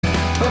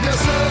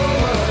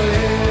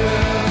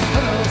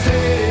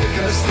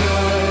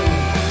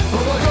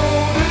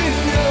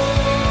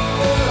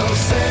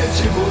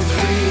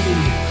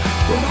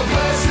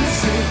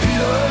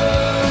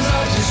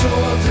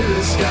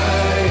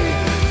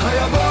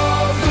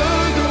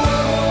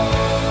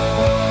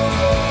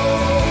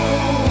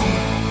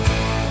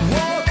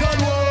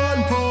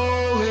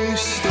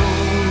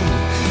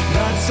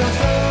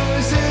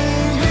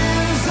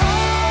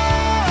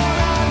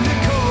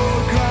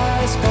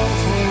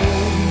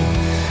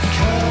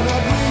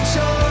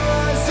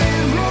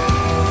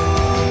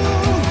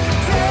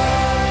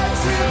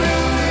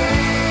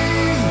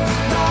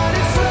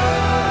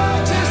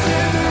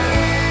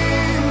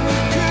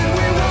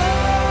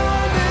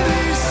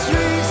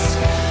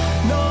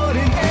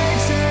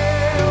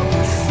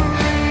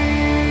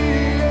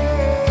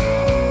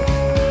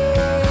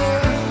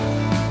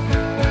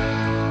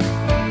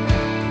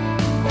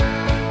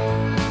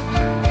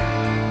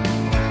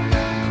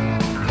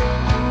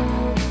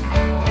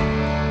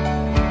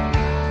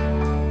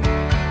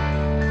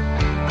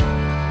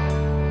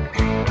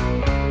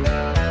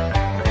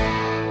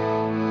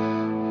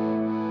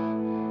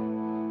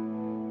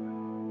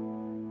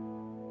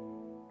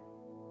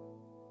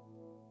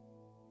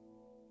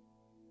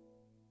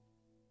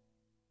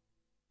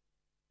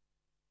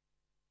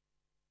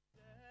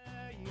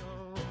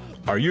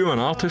Are you an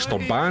artist or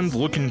band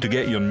looking to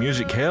get your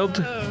music heard?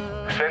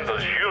 Send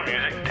us your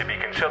music to be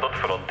considered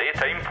for a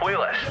daytime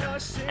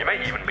playlist. You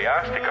might even be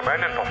asked to come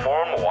in and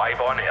perform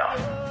live on air.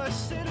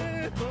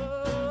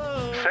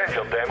 Send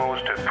your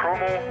demos to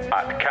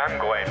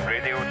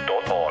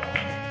promo@camglenradio.org.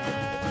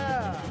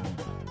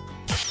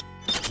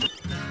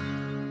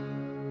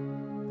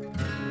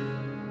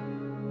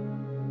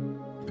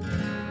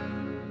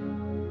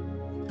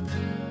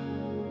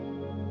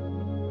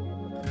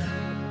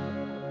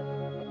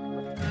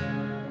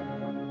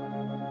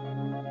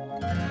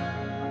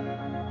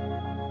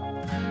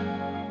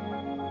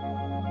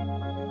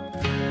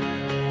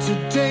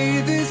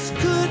 Today this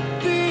could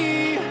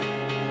be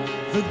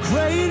the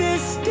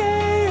greatest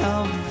day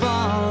of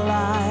our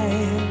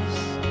lives.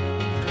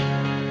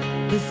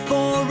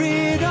 Before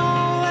it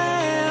all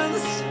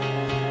ends,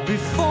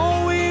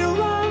 before we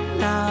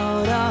run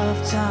out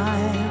of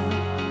time,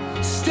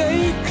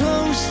 stay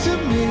close to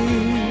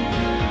me,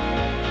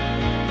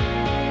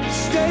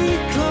 stay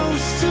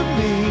close to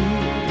me.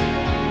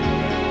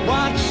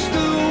 Watch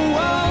the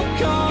world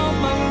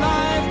come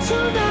alive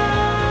tonight.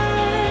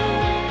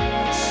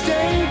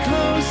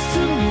 To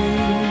me.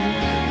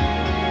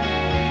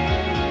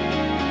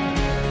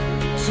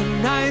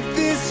 Tonight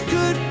this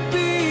could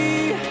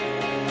be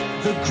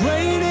the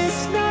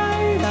greatest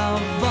night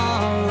of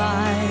our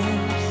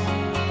lives.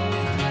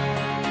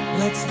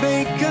 Let's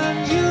make a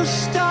new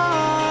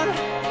start.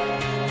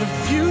 The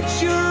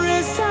future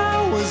is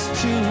ours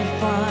to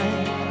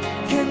find.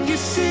 Can you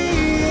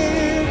see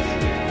it?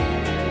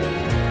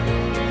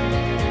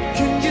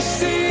 Can you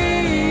see it?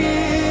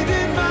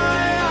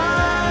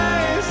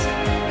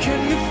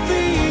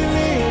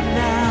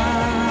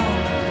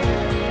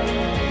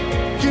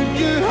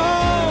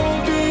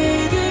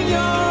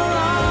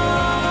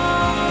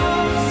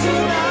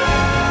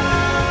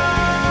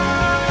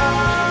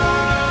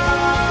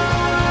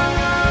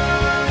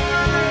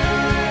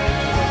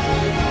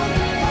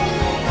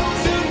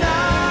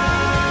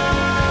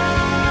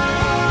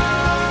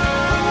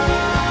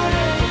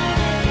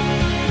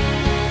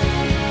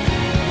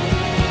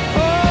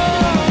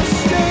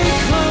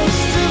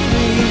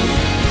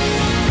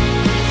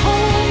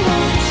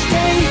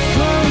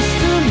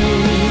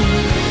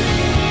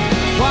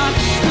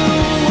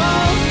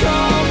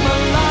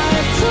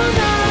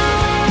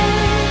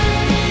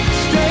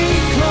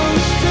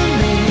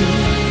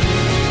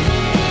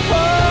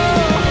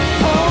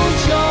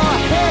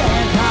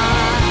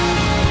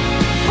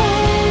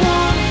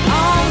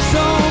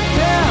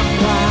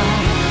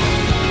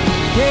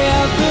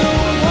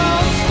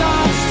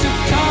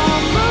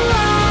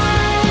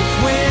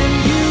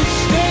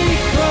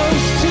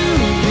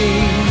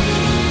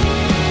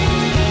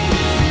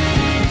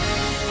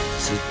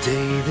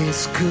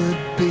 Could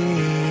be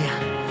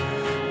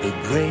the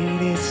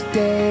greatest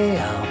day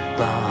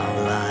of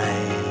our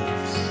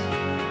lives.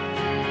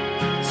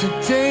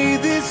 Today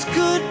this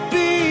could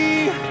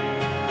be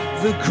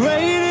the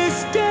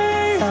greatest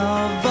day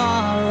of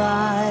our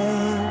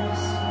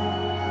lives.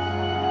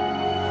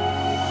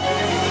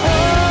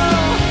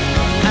 Oh,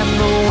 and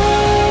the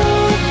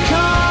world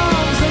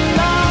comes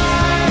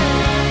alive,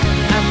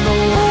 and the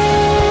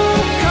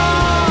world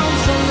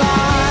comes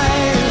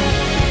alive,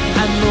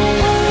 and the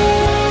world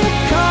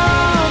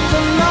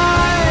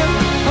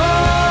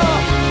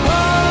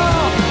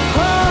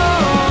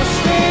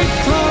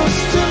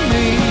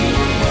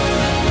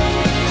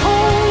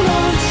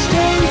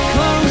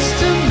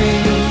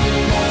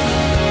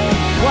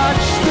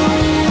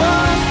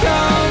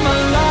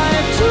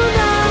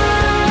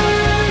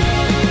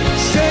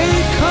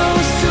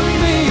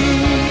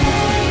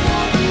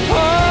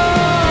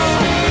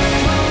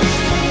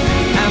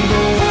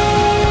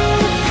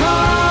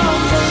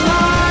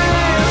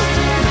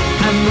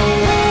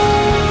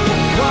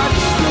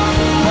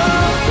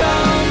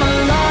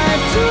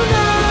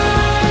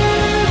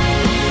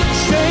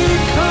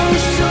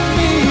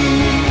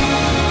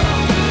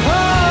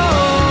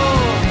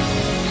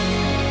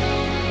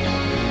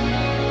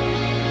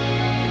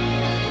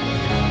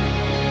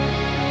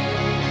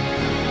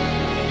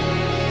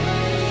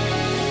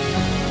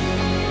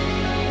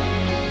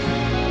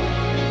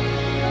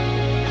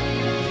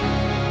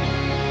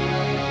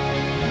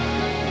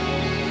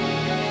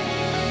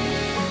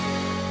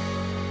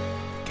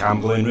Cam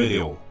Glen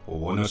Radio,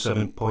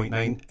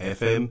 107.9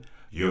 FM,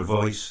 your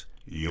voice,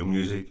 your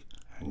music,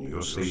 and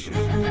your station.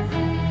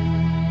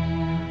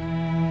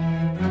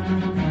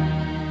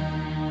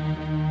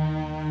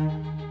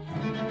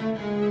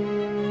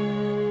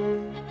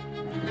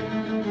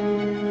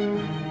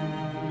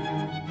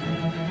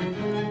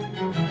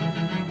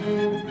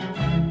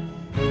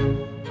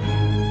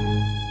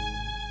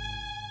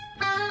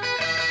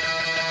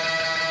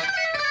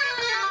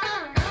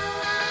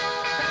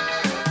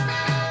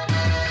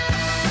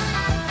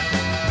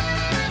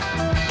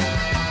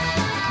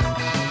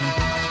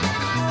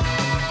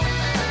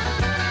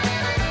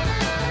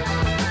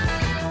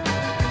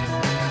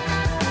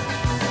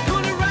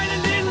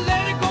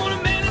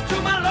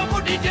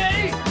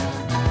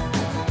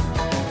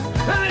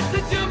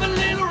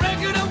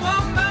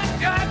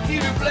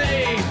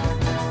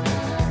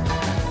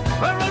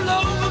 Well, roll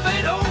over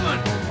Beethoven,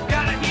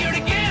 gotta hear it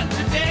again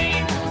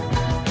today.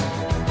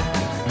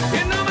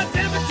 You know my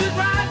temperature's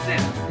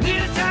rising,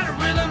 need a shot of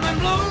rhythm and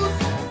blues.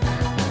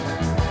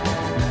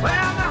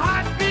 Well, my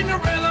heart's beating a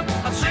rhythm,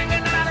 I'm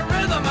singing out a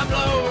rhythm and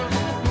blues.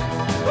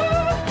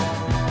 Woo!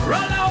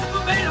 Roll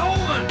over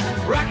Beethoven,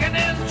 rockin'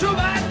 in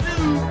 2x2.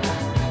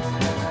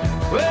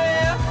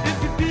 Well, if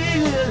you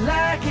feel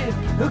like it,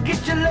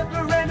 get your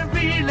lover and a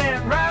reel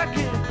and rock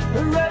it.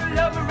 Roll it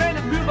over and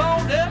move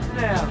on up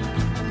now.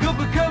 Go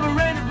for cover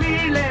and a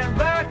reel and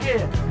rock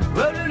it.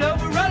 Roll it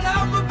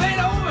over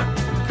Beethoven,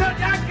 'cause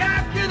I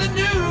got you the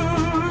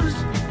news.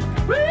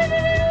 Whee!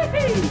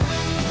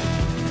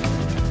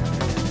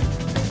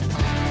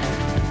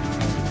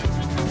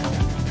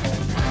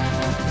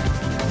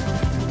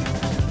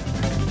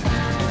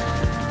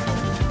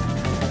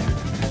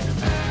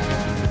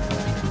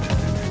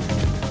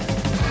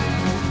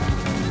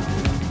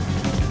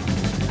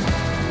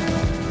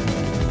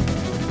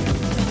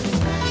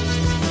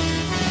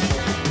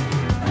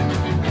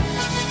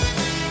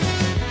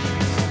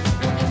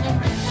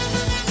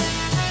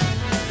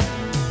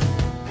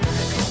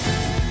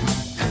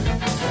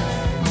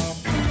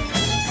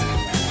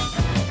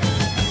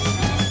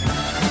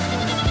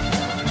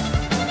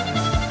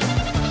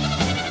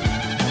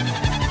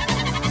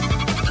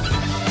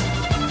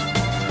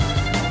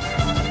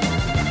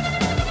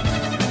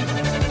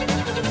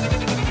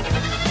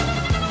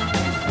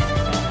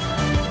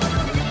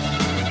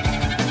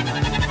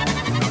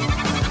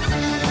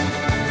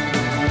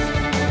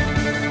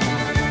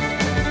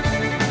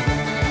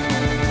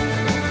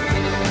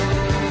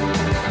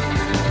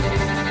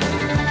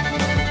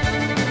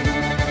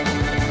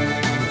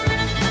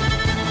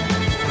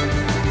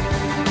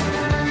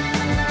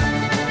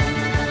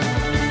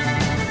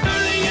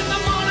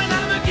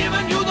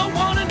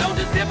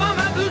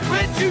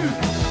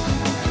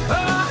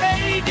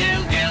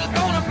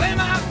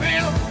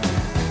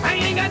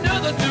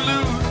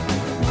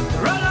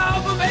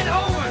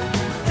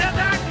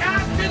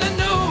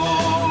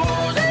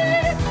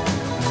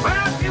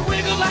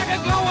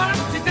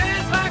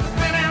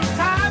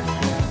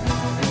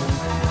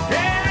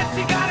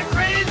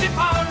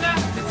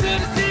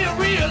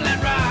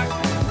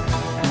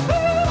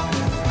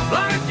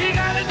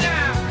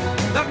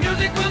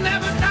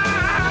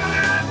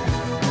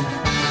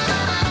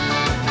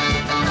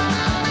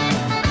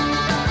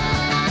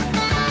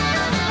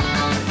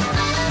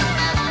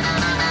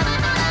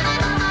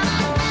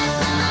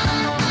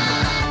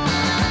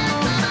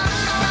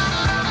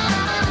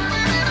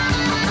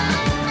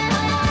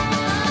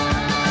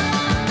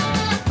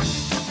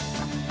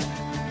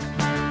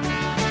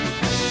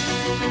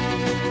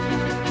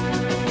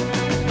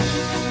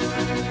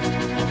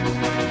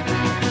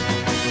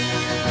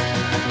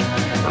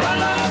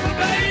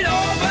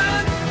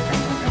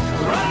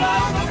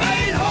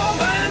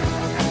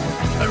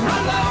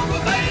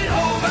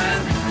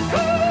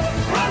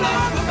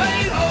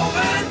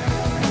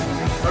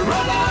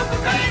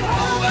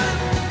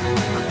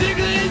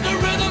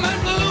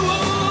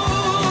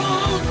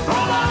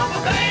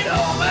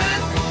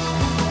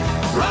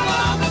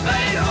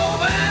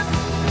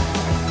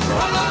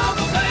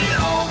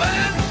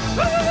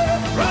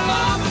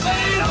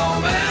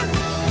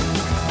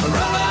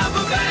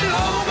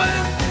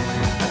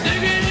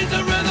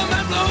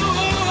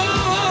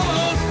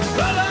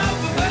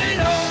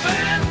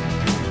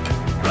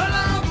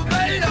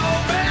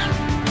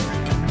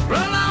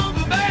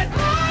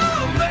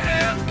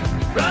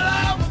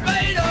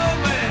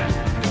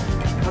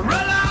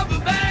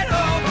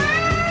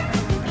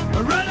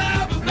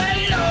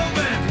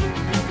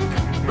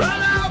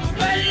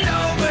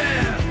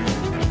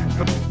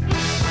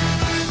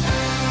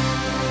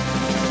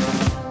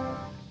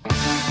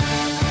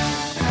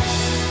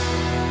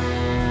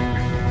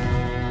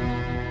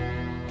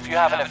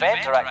 have an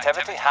event or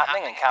activity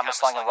happening in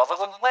Cambuslang and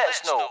Rutherglen, let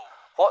us know.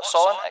 What's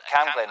on at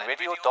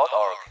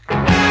camglenradio.org.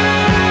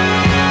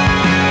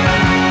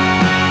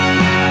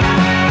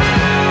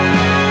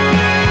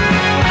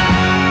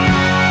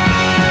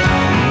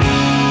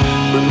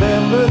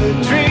 Remember the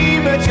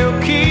dream that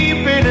you're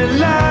keeping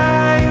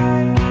alive.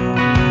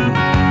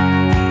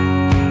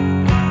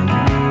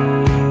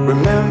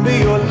 Remember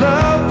your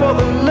love for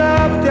the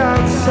loved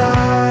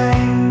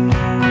outside.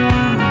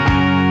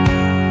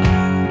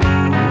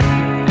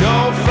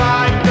 Don't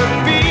fight the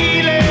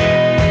feeling.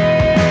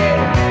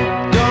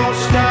 Don't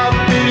stop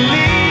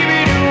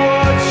believing in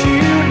what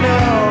you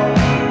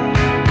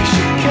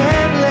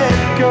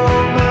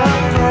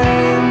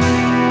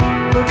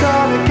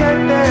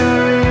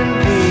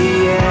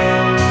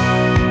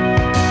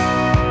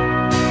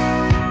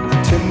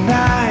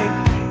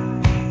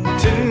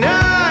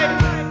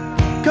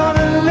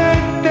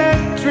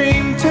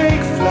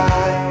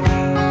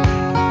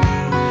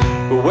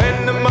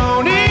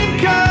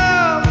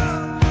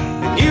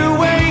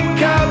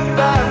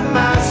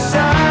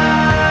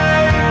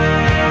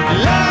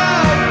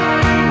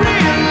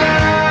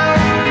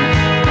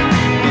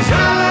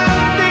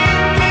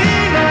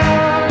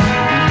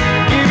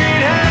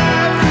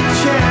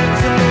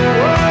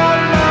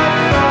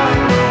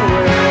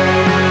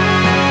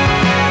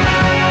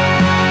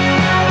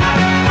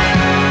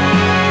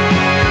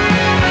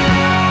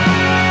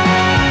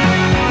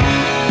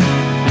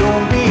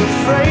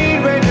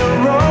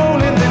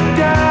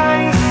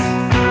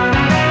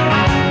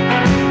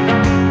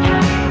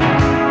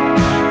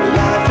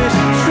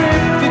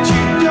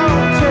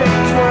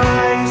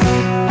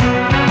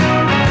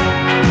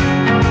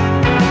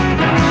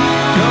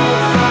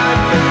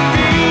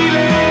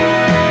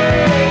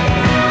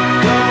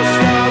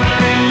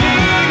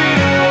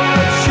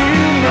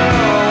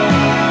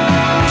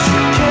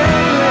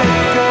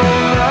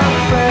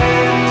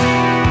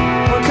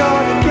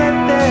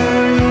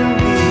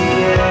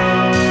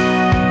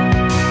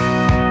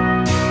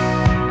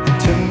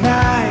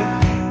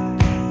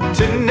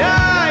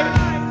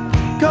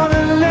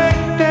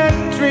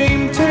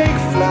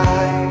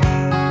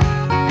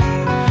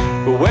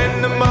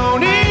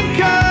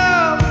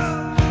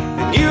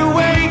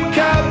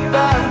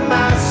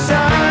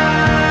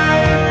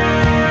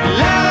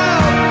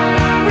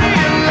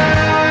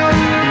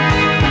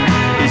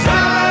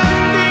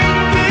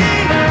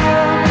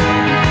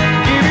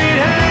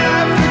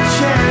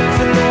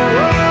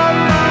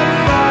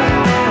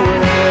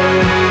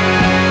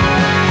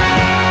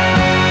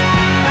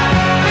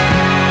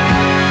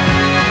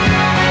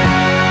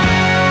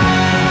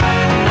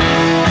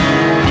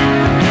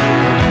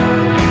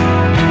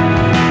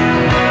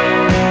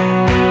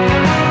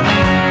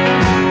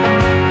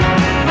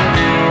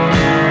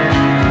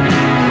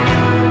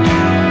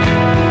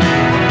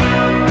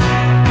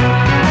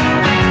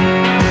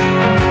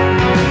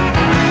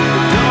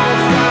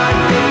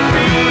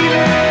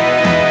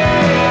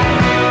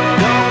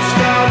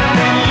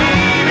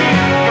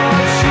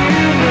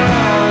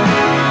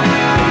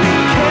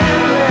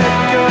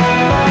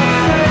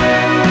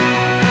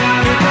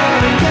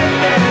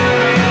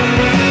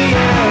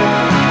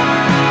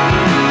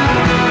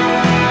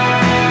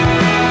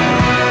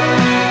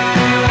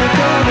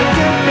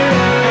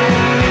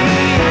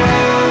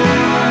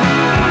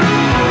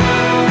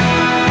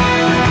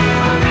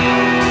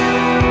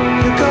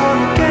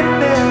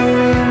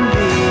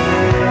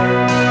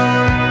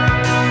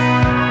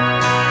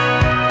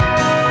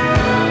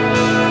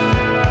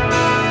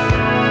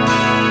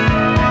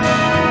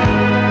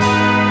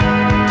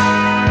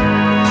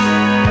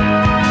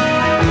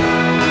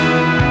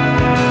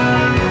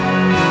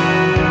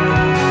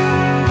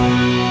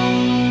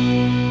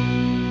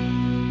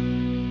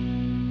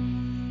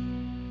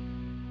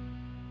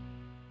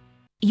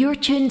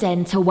tuned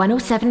in to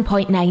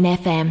 107.9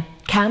 FM,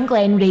 Cam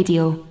Glen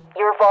Radio.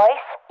 Your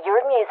voice,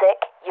 your music,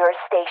 your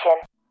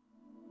station.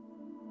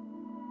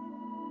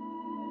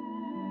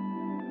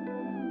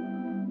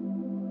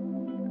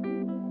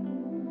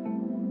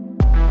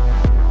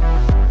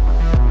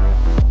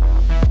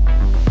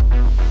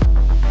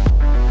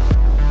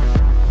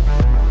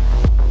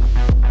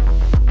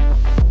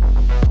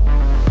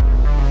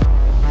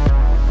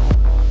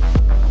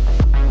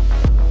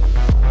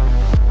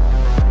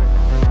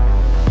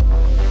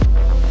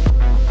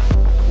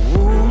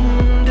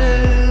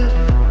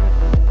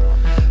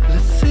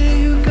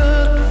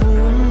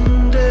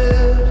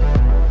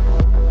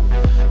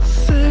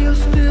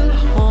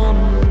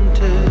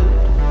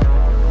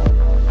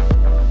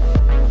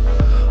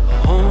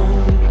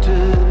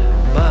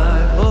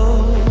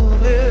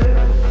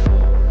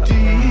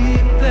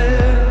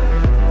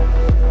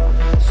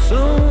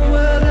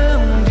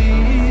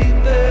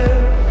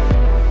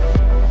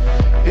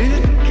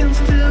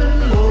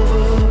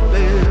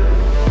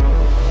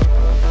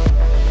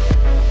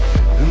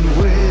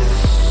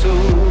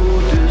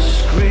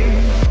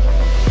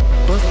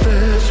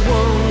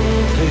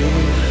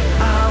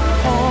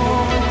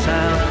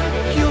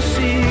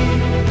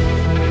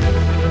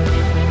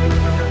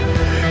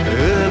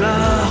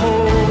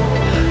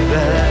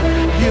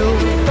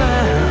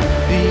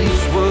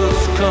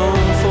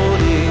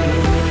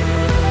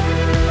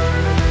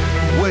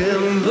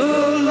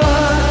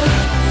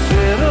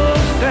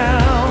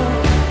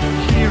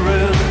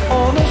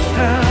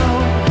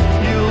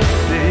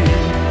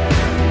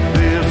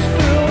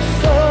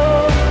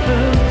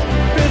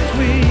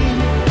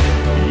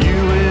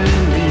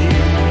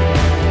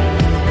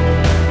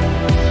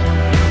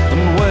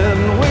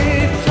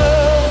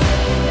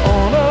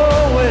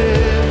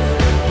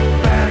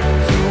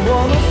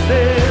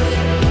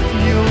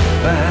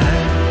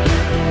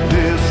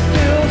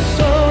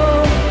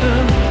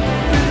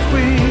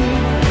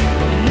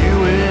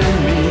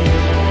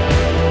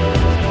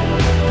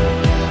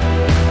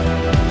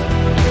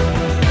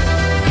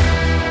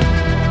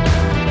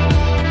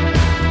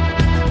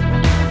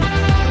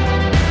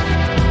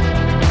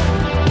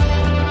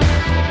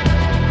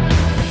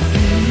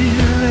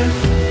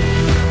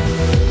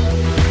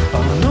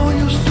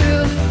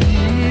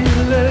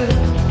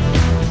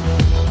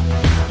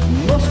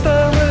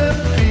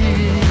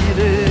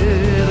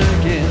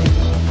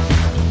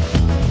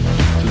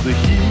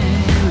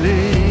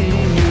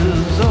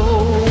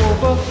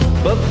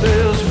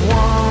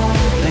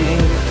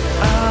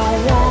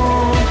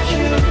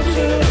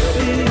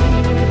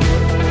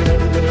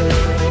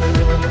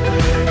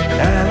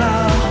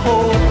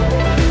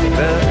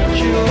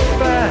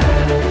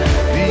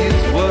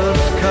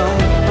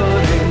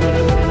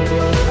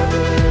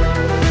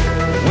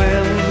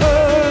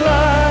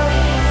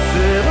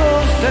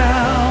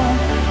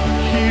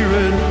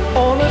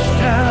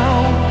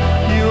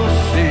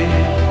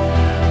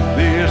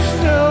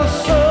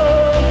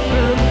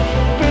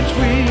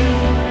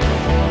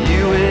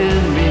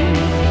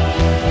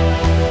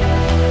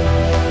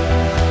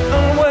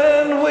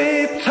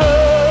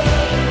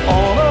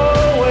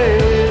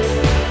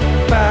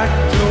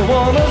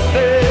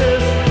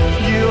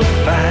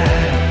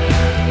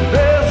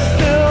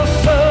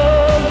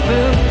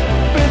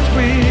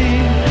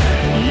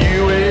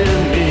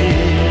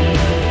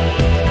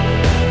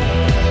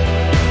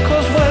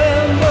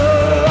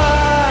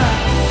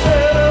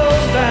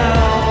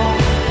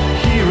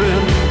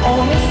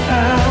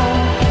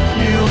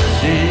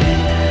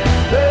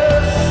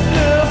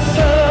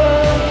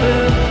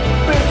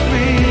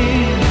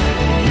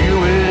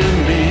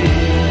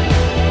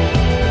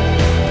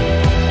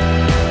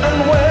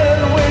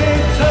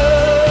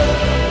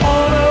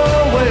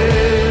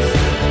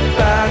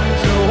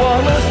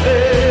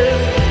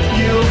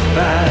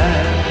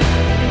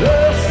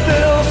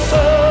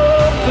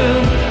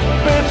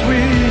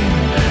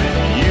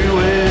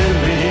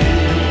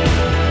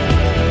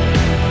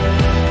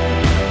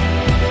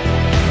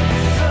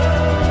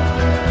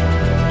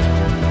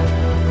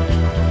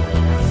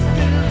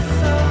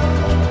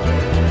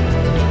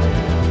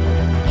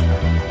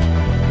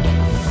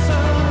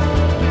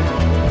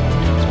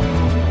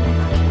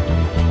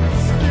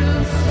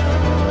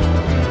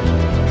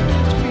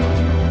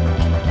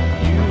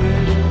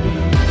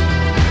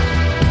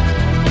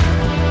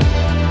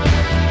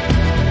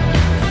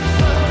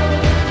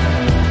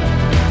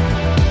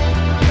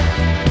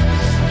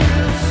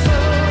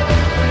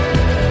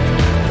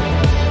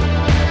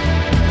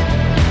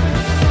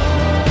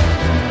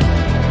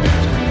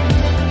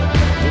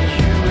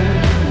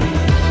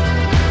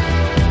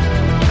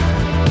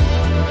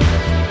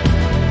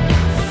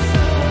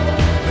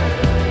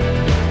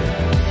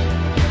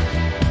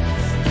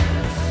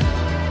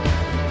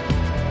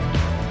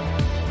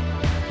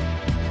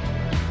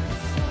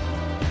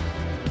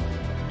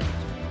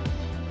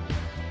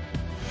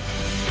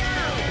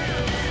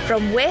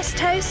 From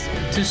Westhouse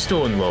to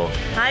Stonelaw,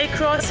 High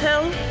Cross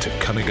Hill to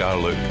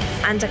Cunningarlook,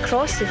 and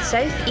across the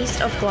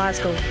south-east of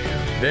Glasgow.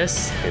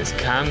 This is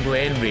Cam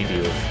Glen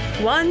Radio.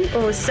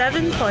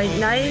 107.9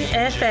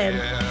 FM.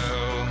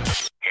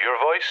 Your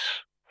voice,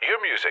 your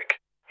music,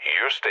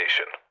 your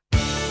station.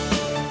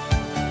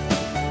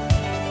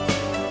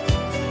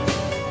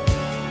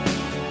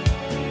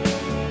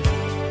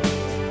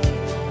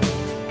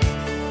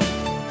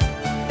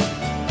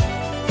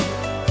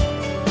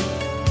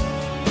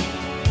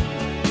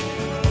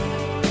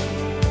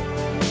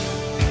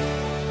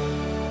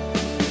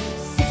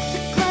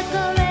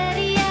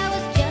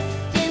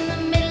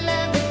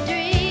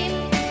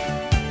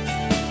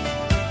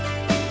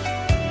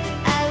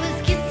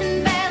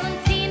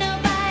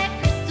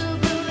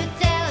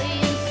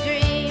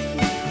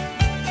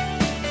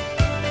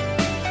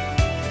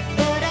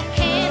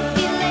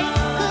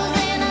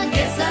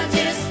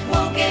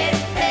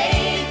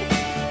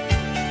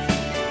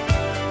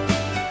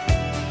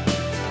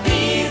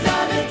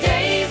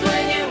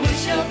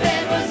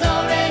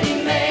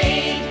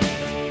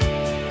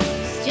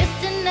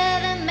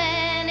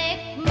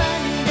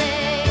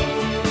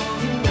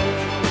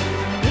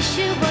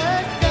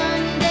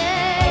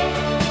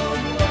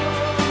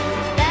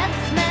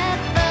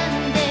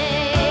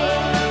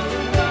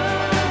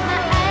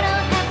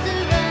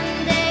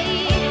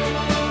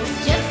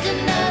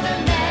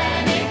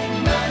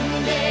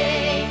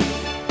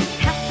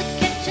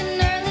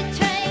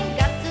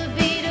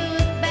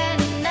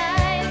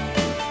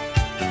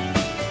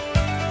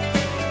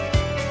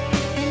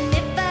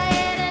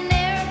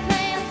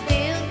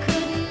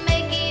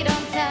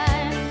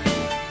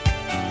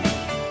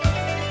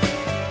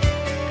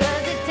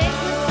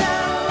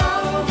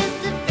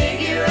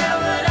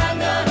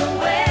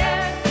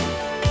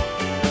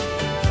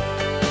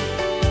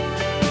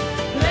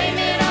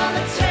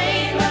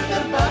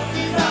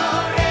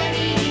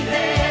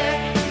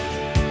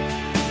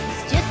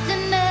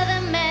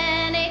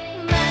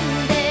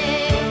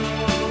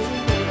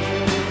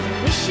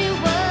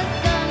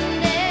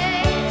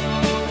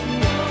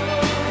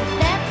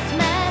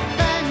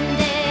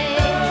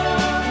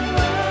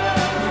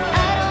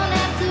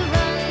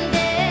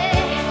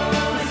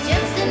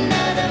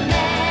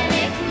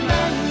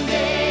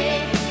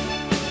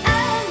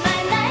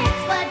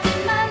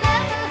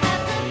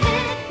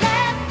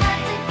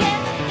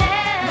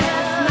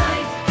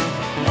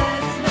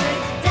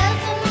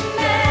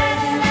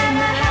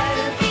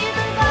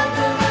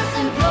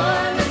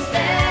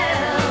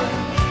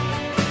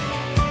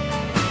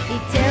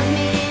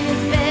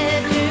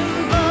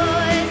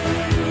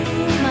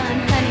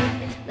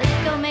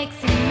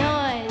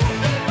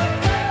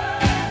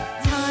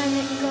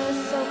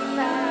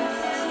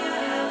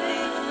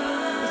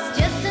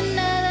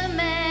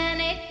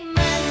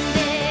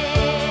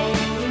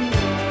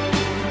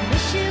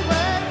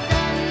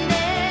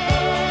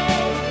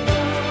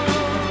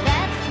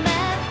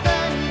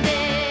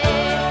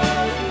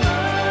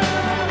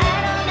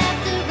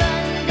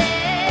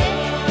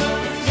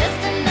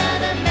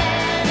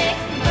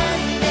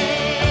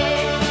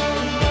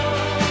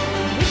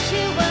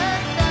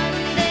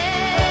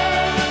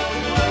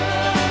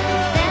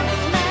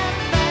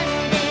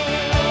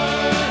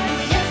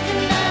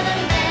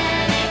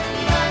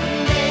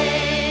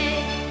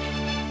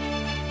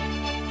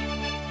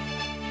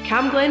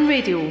 Camglen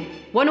Radio,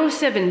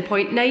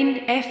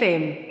 107.9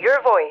 FM.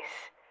 Your voice,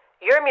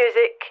 your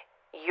music,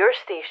 your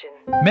station.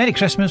 Merry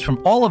Christmas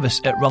from all of us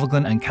at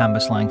Rutherglen and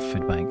Cambuslang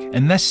Food Bank.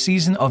 In this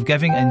season of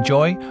giving and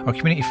joy, our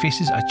community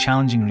faces a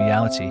challenging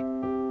reality.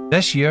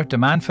 This year,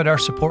 demand for our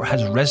support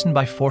has risen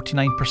by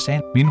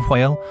 49%.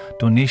 Meanwhile,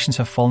 donations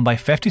have fallen by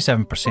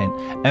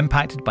 57%,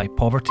 impacted by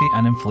poverty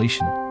and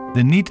inflation.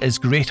 The need is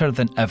greater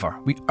than ever.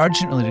 We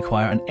urgently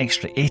require an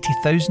extra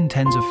 80,000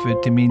 tins of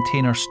food to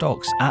maintain our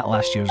stocks at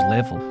last year's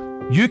level.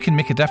 You can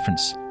make a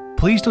difference.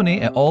 Please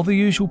donate at all the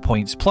usual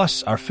points,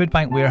 plus our food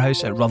bank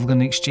warehouse at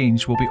Rutherglen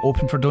Exchange will be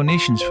open for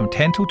donations from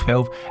 10 till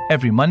 12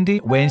 every Monday,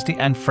 Wednesday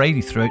and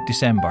Friday throughout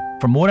December.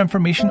 For more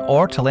information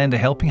or to lend a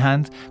helping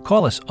hand,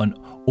 call us on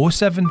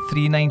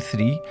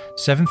 07393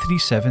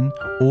 737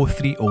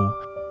 030.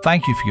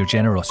 Thank you for your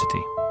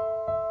generosity.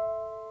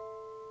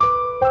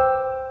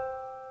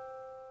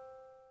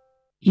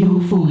 Your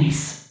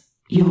voice,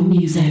 your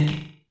music,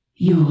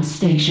 your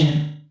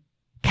station.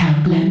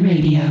 Camglen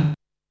Radio.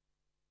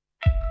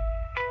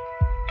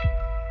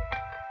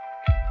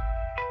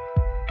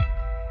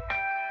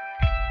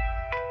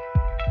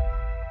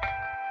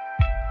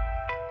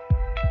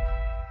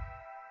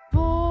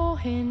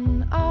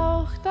 Wohin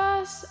auch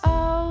das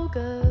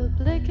Auge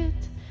blicket,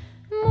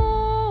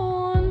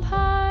 Mond,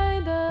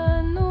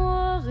 Heide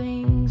nur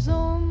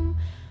ringsum,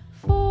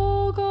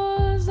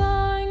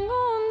 Vogelsang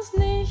uns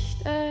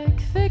nicht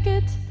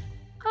erquicket,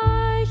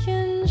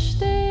 Eichen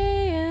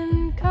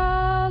stehen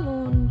kahl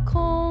und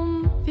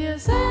krumm. Wir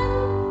sind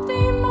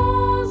die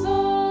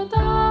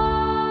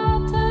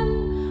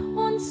Moorsoldaten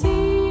und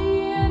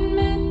ziehen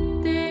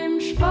mit dem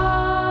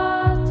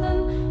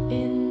Spaten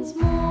ins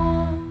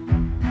Moor.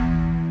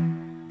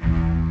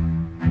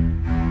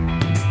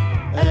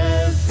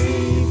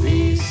 Every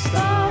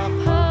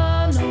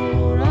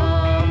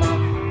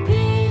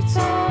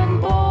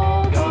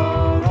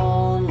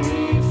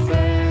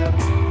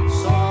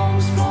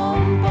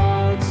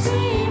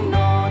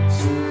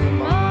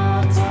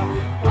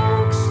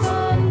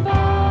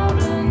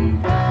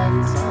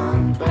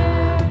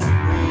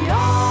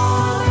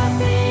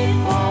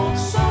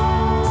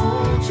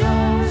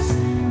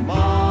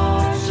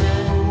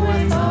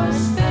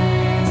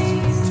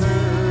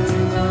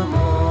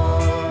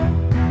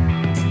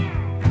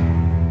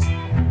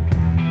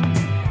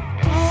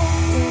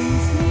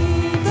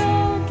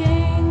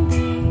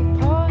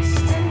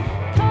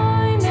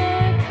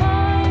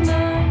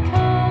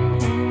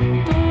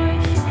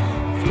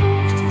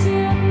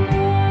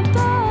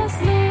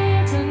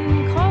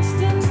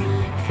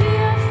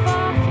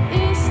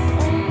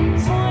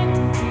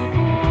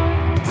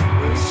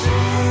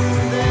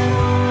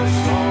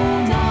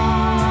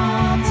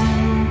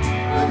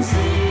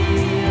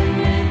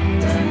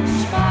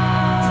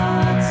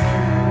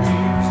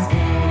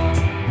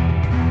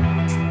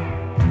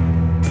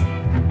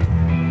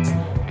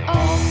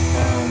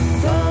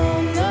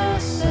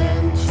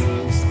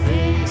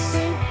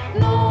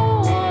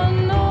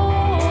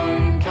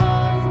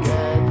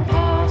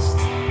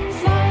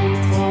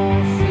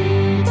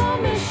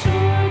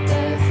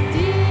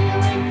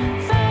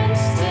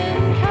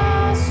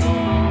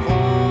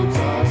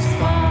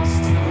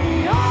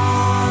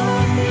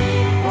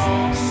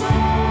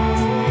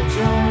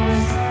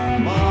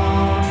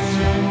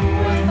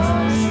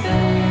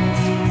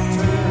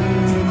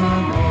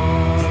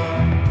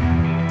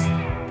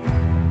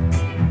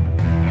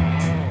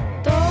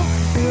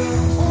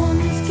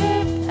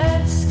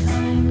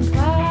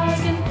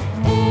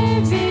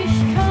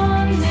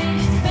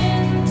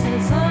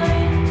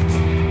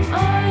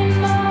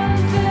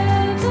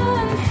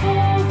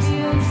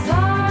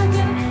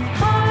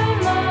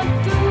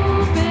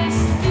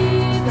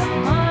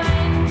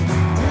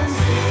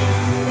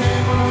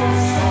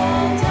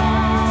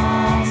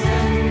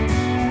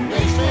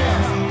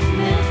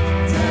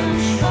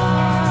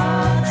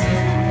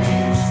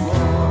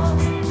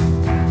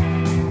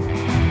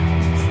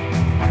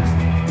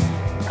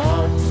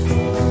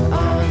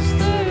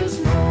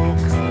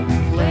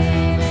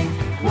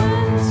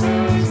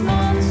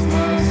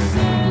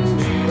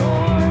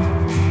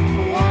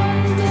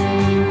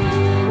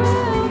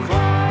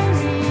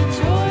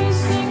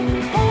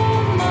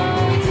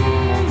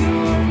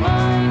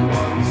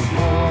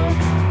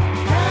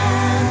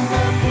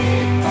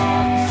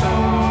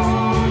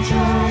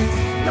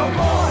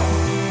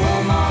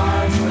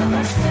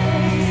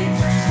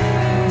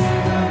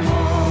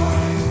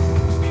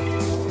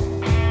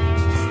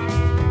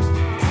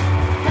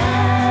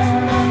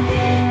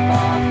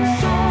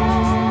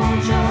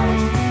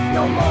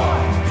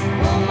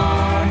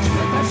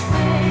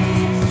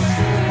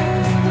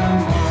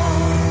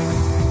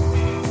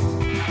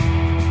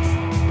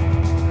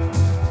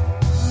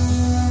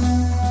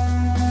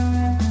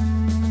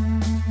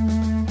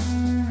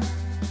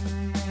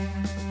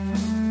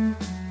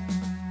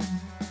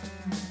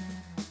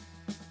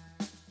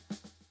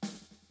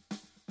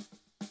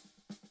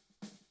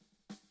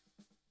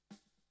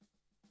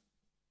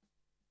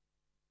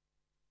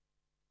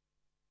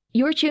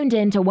You're tuned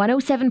in to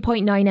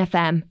 107.9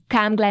 FM,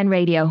 Cam Glen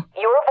Radio.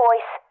 Your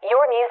voice,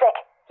 your music,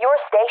 your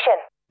station.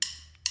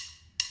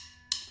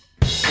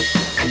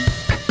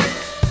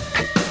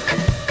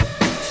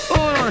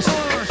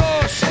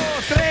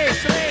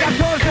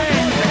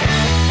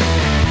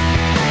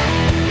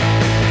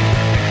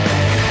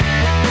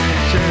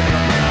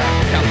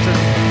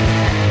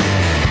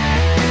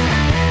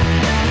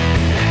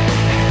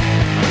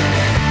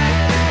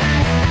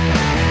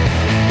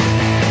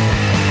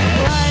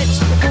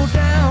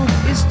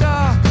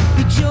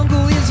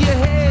 Jungle is your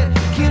head,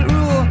 can't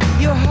rule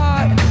your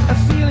heart. A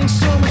feeling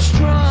so much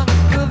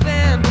stronger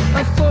than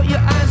I thought. Your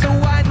eyes are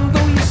wide and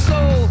though your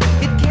soul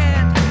it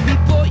can't be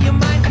bought, your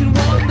mind can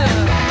wander.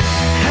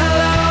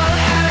 Hello,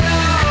 hello,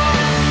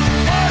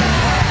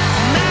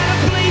 not a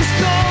place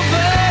called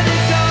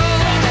Vertigo.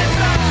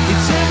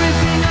 It's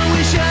everything I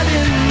wish I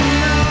didn't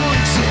know,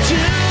 except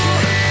you.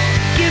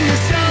 Give me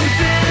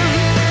something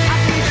I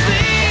can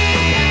feel.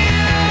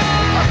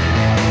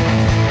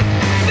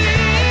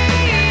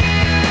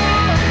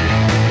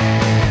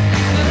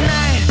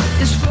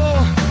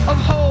 Of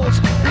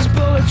holes, this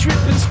bullet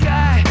dripping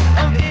sky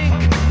of ink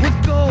with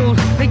gold.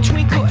 They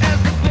twinkle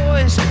as the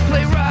boys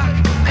play rock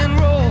and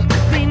roll.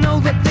 They know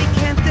that they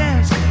can't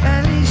dance,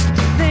 at least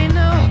they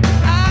know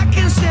I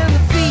can stand the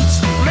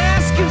beats. I'm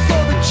asking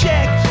for the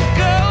check.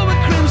 Girl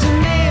with crimson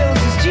nails,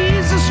 is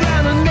Jesus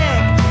round her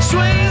neck.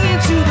 Swing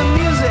into the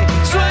music,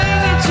 swing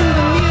into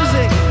the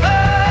music.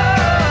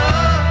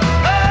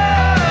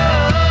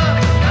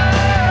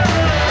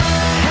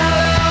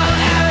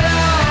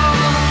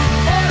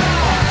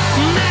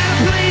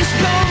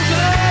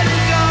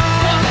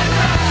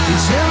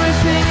 It's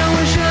everything I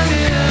wish I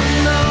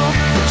didn't know,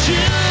 but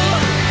you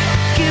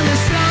give me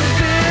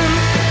something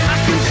I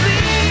can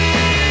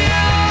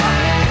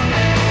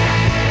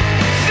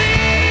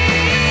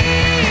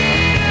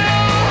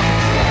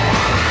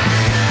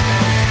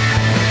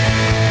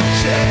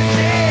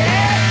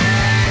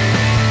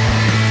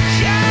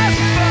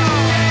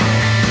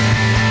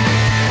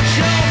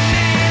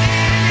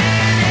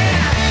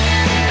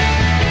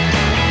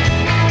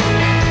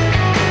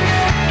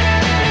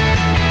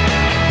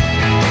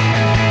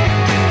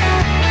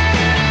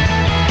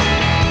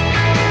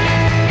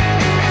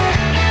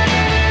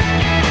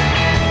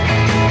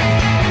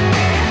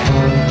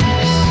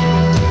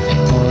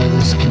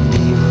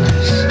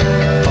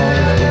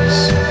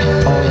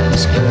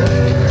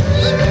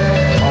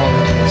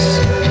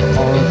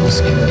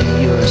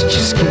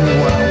just give me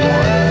what I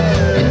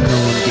want, and no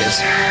one gets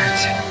hurt.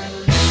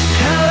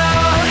 Hello,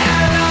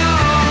 hello,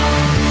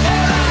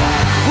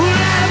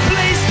 we're at a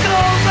place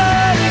called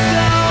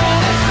Vertigo.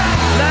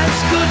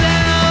 Lights go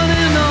down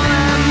and all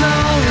I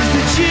know is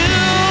that you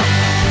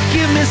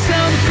give me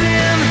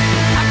something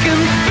I can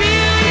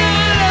feel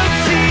your love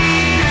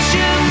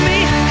teaching me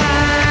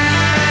how.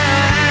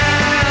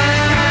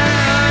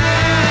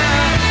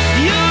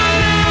 Your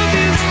love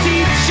is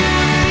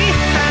teaching me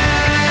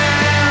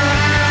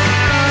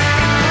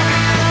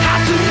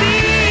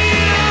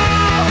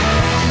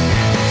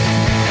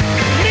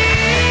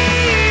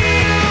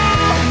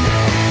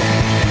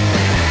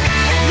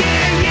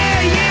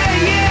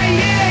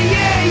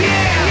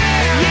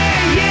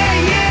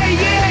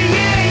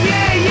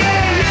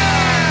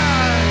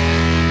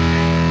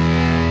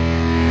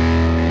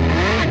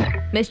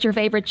Missed your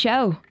favourite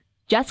show?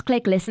 Just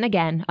click listen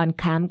again on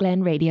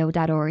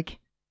camglenradio.org.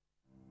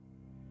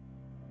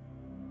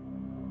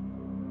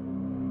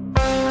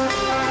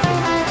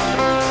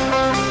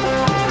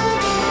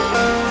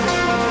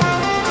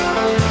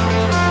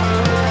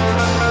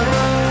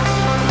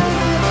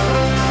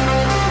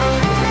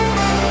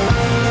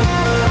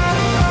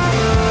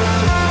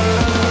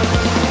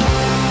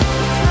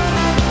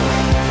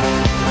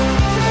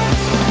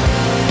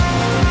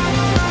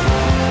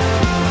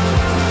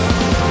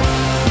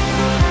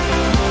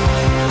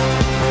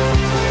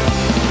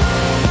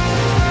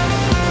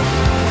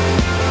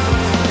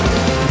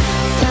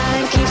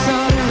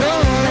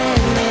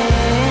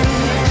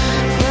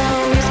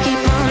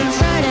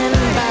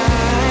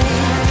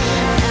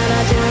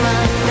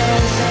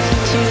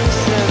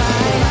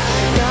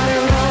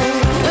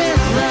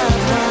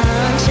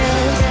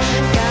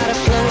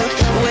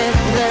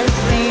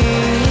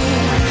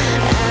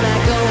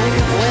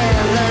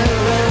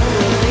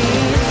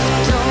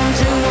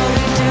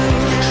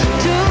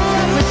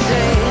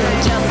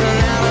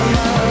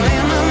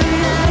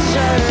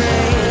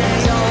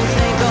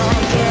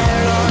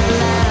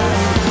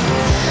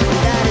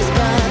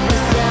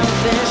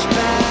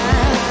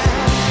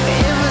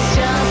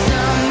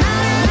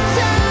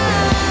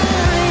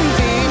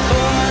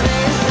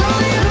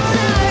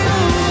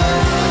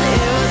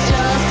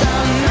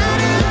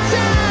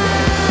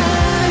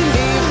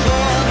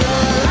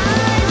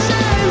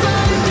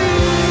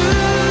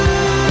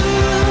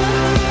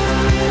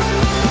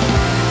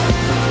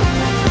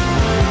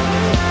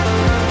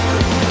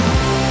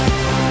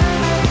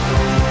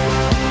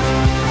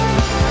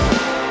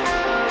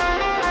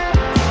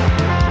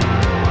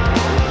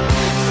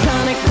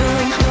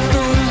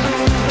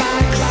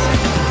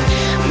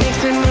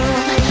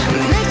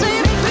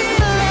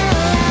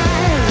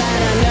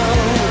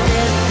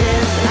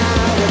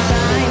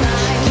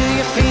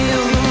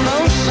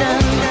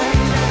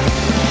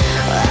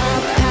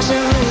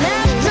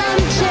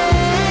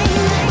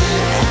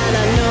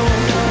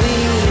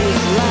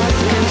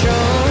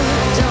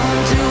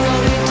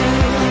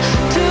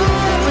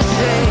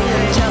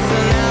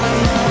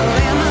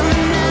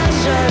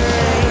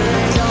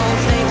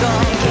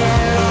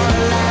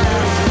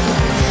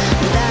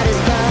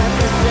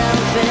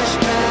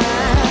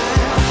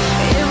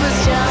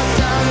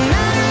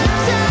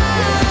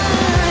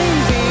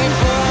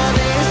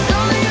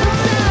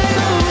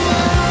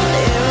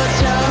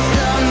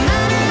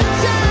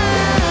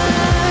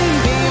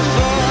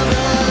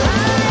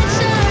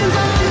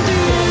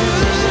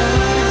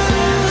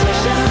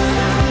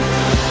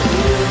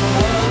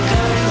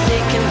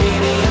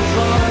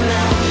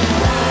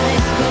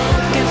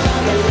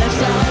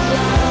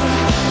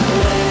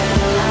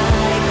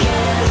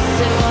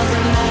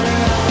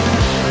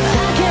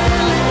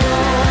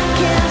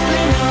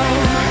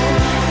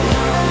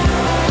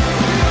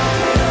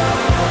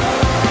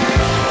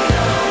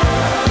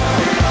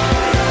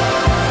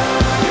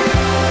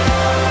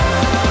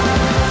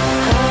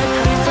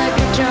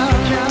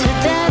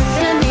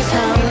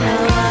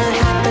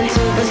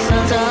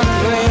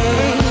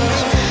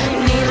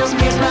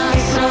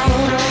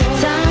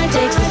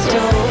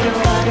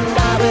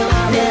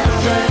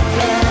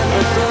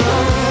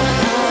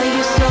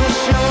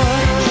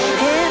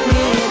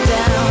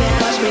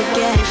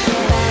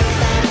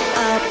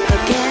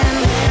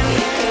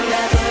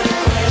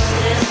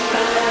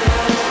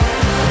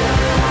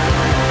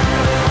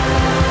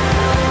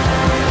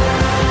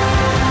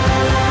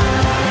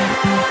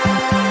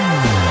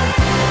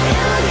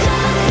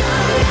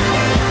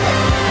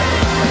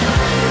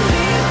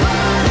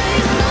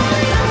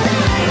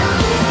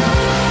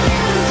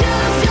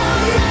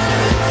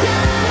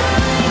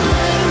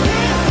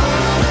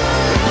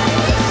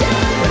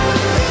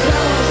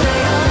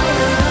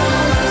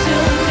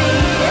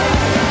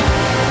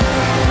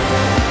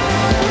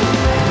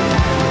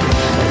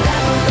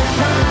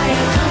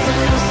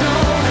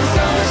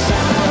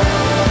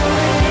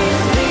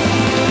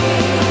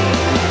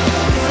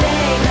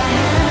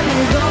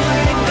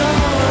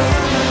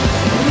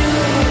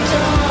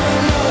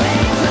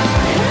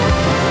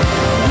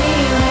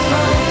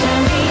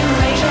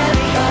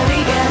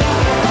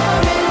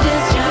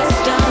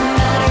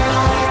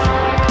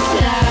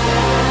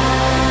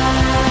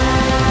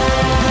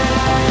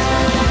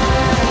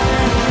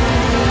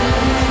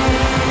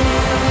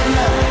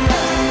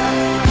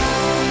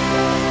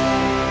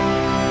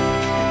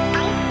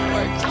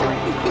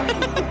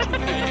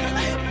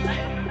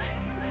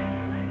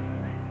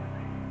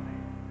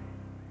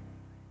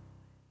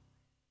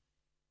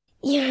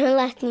 You're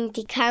listening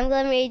to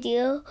Camglen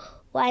Radio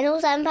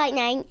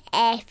 107.9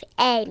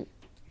 FM.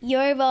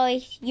 Your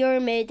voice, your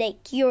music,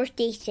 your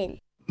station.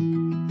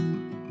 In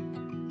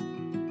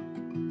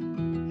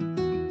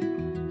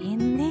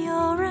the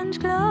orange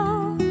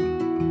glow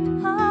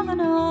of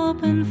an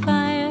open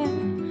fire,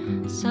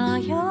 saw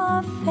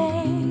your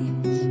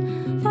face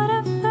for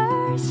the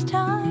first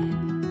time.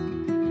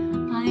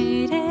 I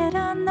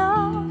didn't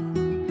know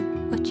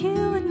what you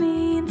would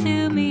mean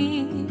to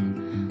me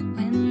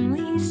when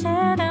we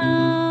set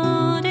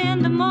out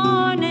in the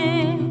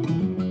morning.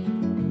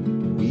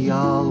 We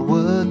all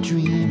were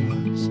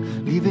dreamers,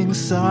 leaving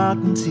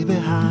certainty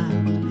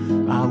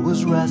behind. I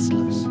was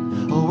restless,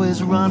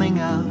 always running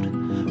out,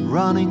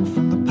 running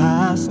from the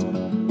past.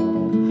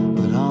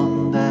 But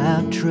on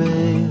that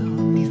trail,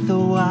 neath the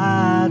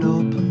wide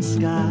open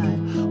sky,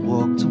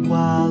 walked a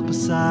while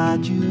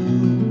beside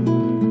you.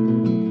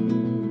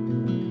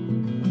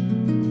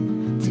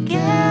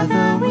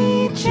 Together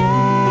we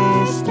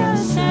chased a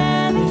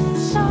setting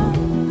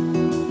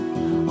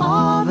sun.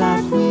 All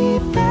that we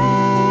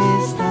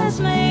faced has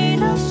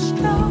made us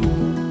strong.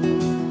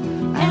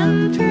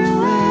 And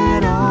through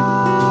it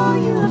all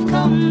you have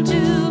come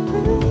to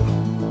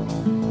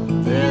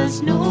prove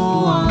there's no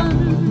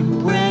one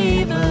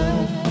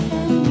braver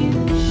than you.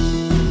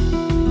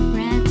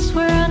 Red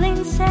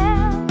swirling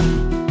sand,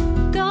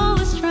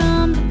 ghosts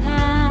from the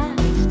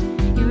past,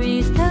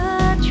 erase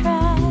the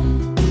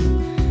tracks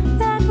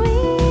that we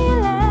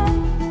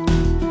left.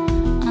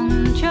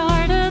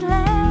 Uncharted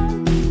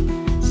land,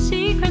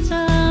 secrets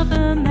of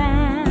a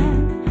man,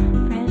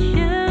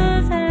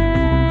 precious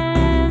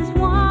as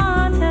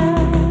water.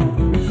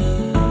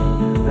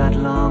 That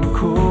long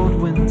cold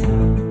winter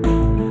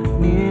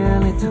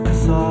nearly took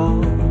us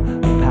all.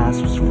 The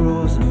past was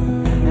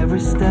frozen, every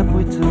step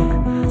we took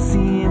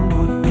seemed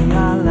would be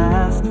our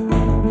last.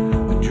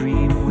 The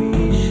dream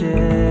we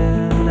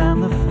shared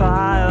and the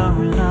fire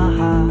in our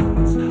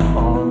hearts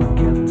all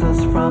kept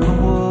us from the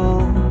wolves.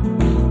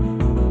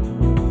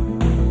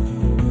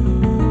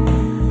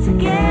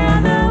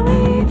 Together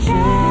we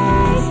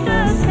chased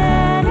the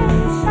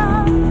setting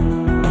sun.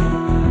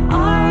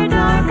 Our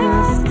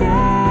darkest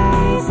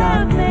days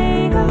have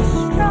made us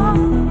strong.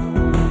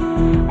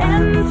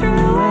 And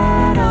through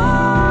it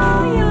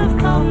all you've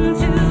come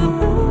to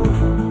prove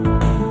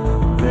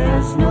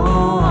there's no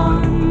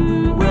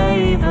one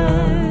braver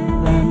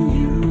than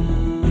you.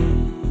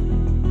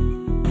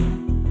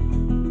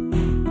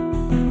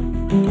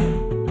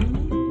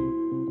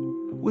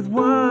 With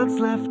words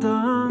left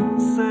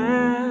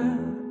unsaid,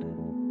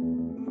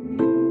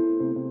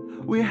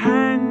 we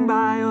hang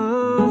by a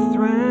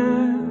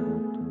thread,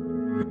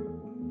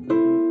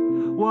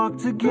 walk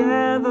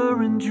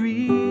together in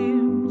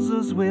dreams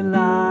as we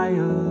lie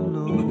alone.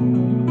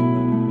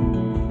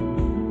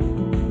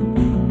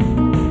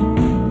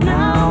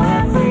 Now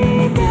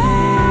every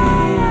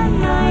day and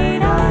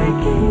night I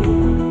keep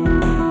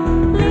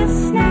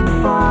listening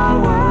for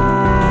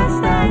words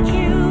that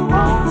you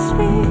won't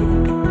speak.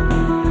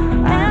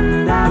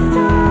 And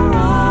after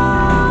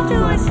all, do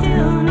I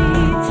still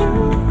need to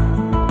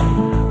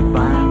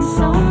find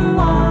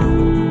someone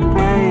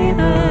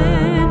braver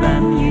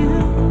than you?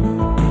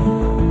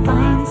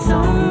 Find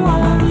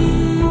someone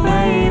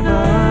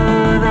braver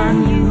than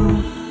you.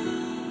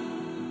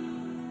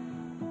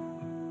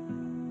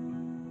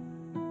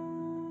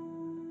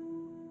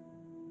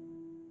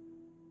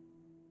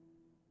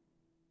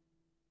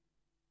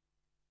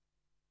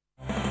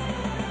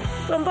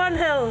 From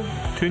Burnhill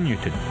to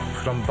Newton.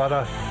 From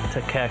Borough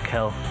to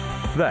Kirkhill.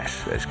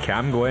 This is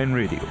Camglen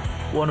Radio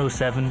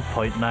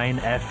 107.9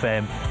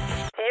 FM.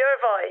 Your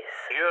voice,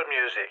 your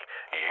music,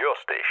 your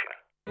station.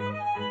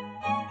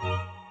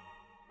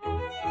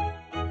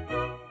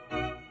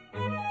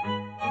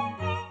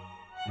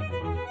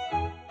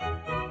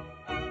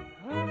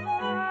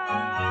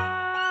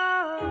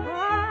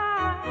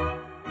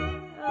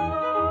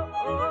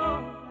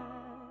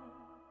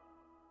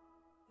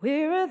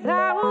 We're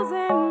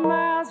 1,000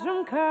 miles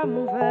from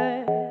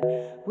comfort.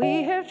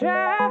 We have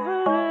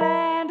traveled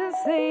land and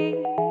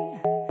sea.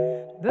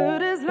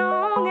 But as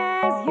long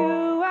as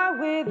you are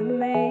with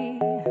me,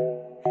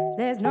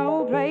 there's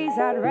no place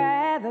I'd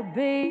rather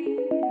be.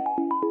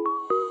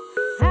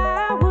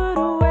 I would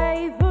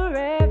away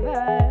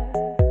forever,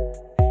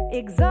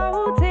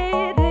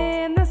 exalted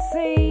in the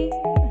sea.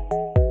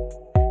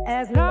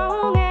 As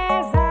long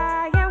as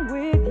I am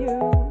with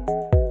you,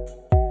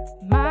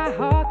 my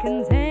heart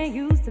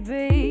continues to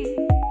beat.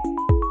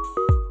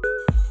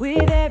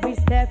 With every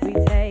step we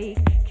take,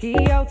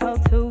 Kyoto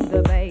to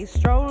the bay,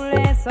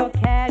 strolling so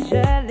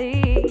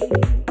casually.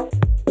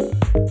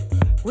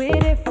 We're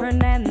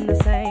different and the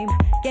same,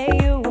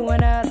 gave you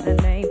another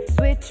name,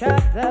 switch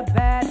up the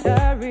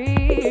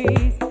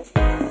batteries.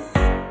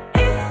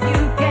 If you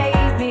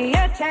gave me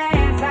a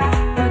chance, I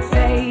would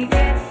take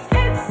it.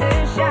 It's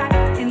a shot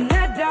in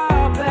the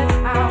dark, but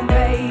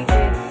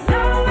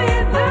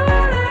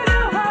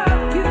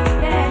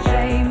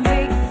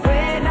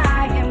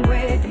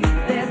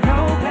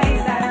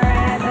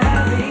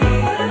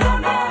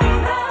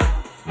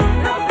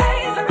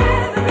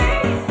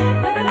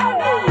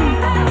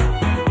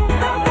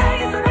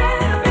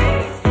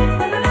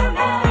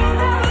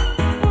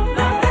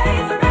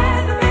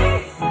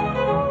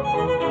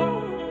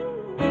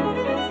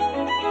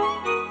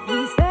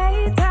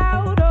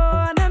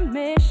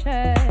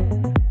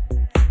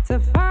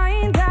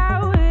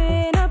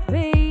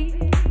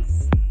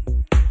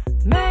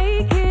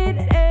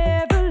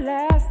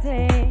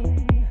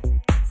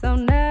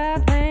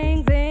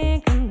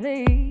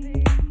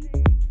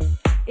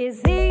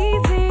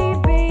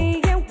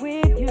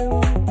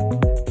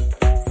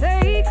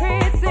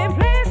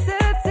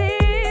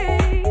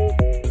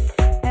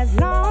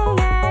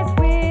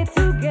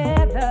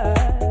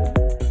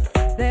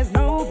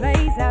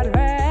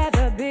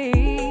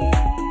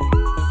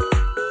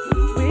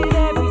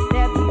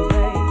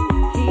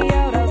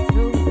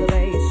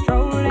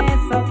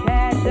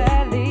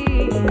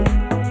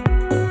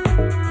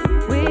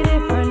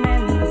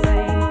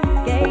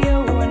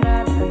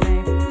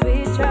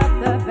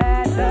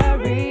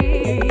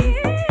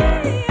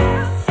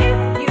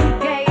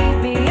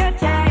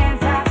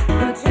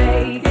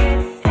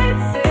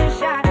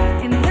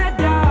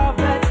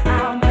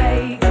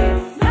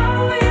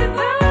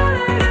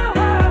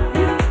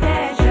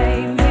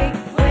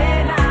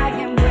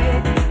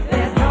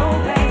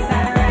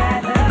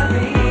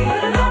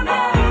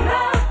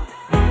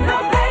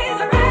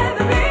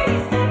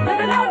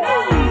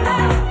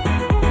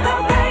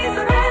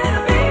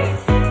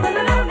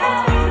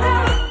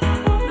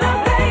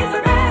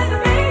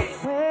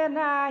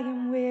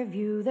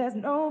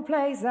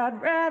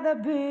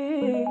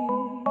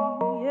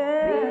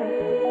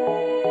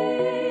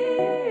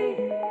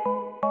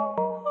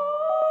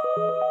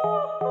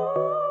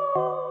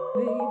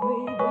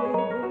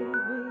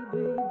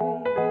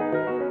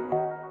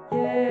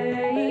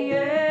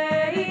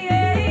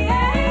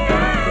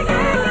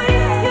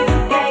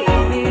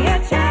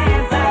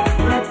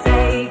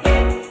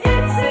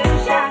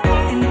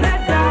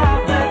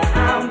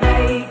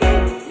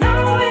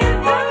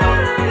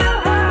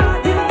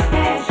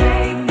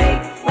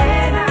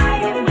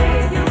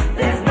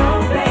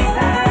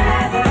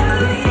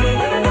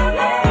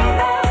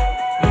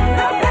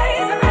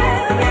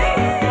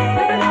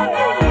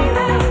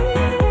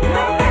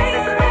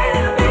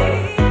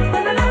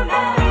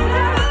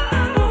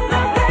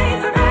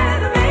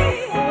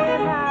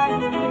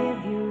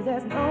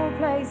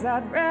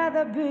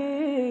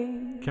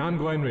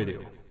Camglen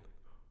Radio,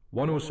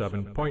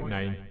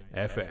 107.9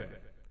 FM.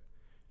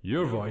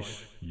 Your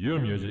voice, your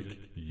music,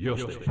 your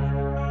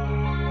station.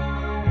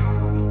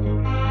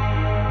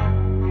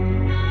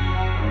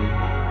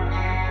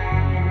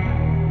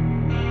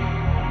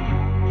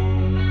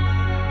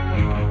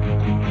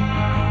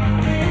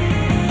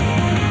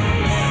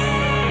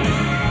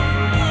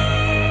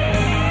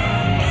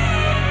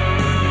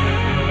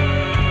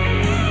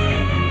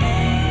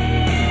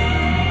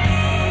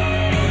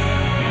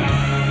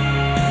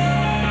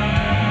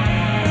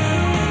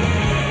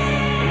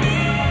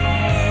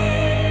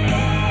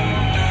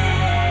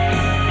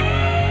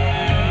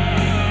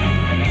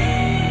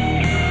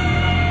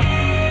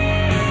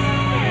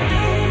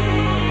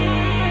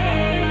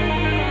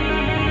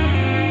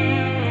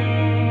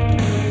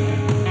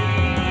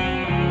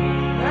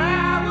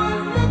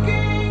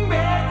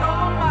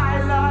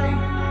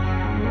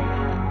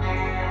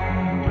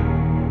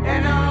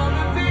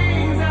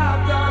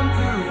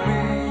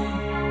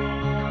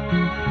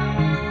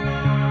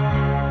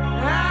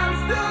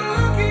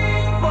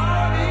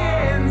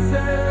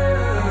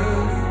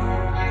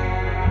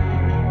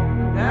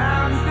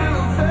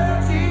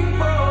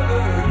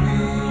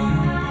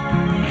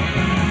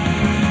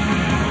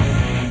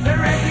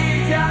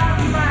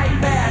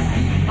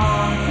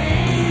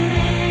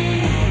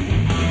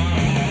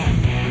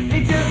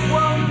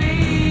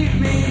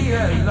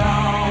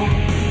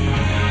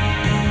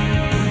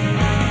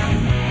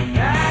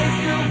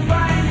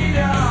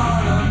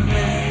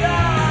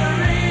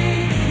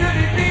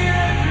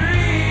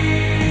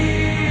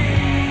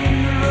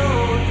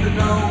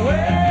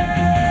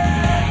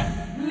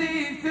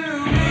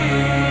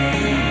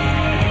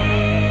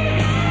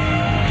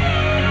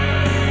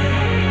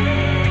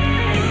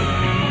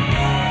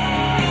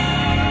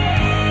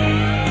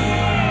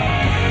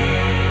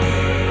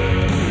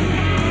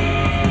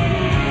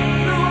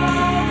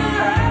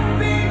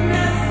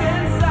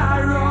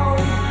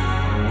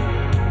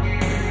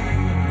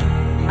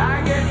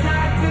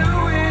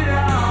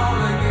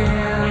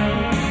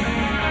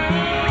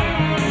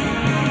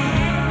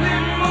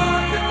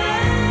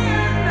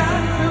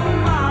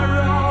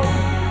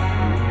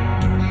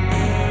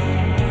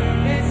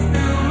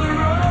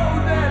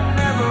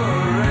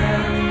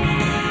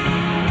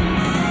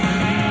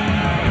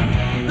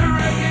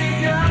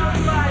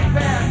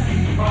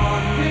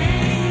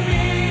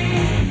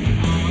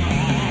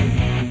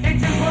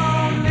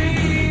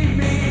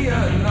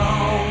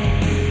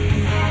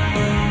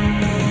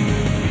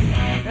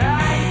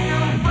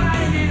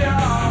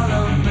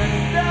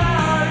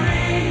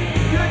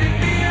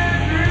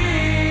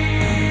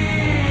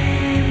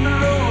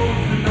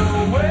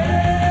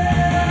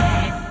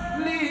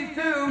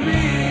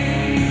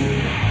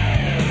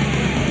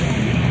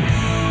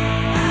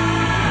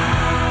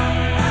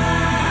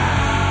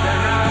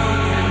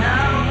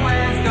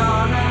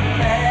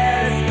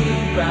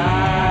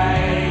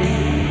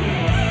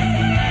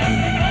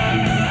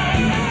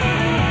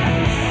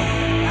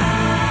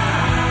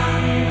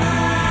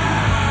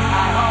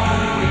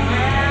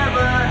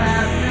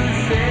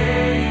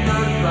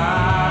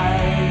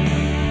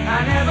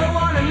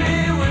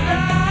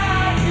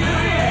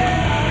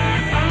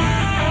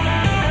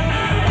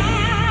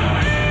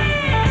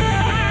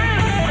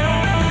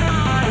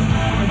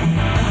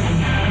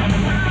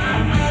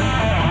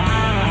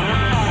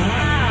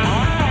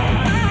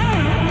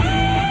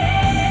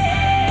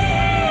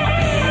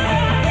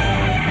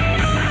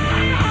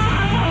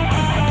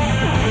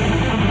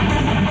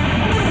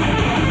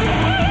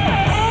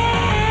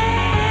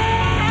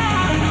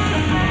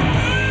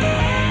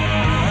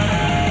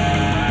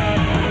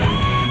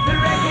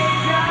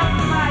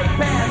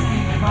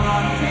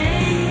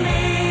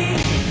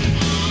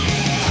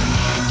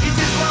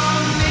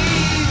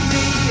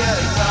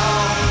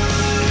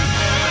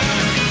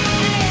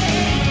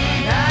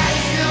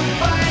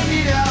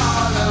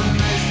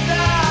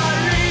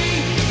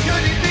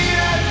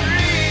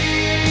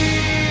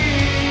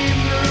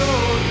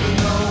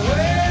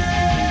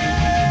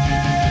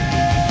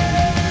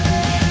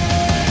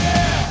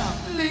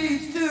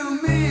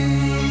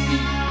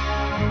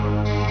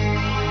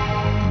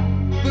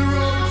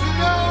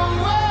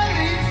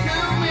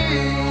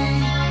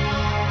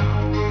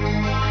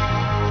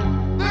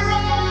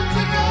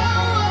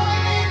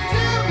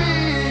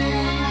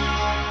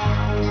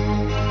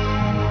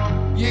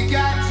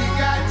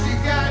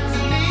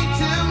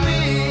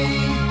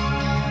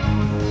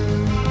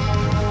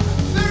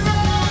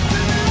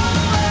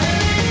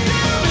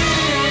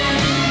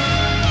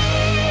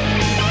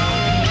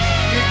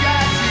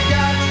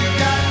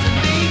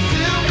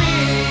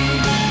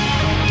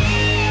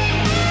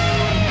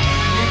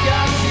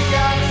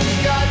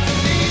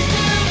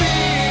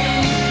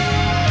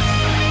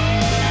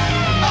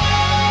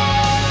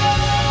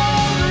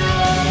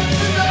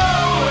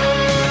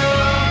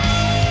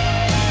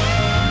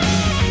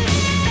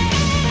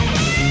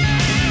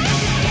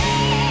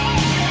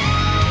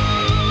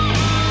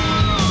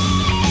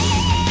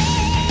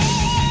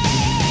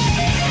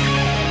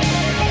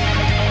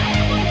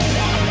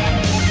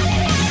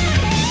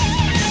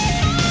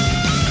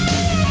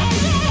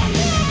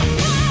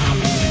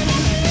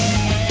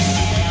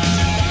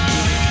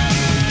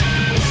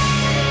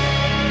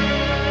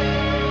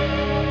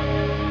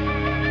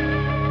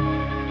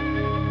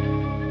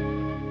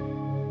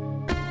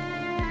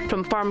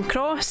 From Farm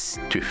Cross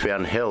to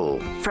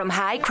Fernhill. From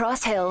High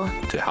Cross Hill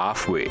to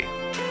Halfway.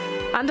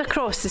 And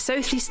across the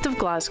southeast of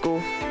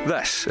Glasgow.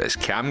 This is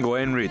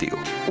Camglen Radio.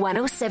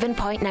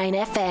 107.9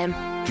 FM.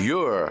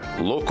 Your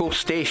local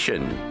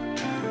station.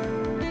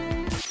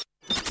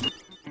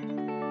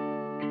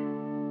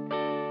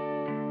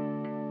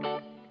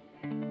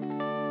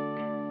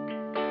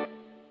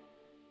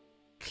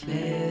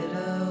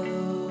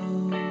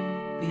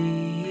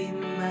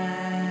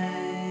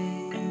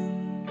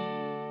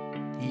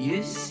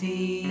 You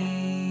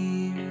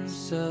seem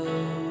so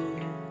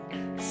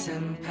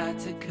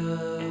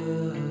simpatico,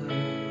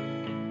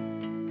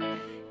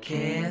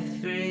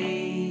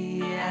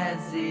 carefree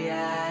as the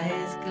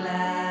eyes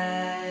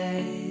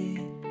glide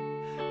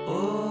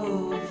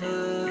over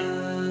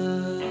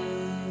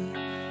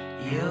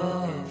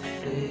your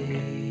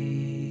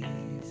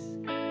face.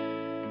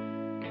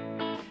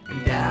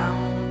 And I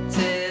won't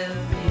tell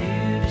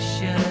you to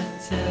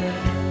shut up,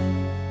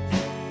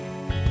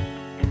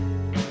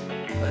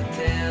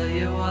 tell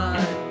you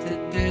what to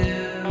do.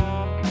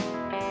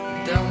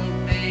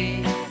 Don't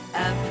be a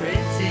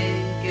pretty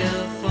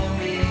girl for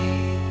me,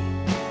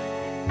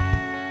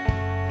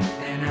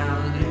 then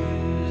I'll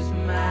lose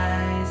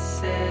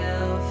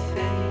myself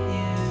in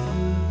you.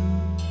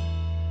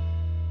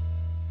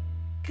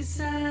 'Cause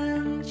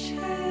I'm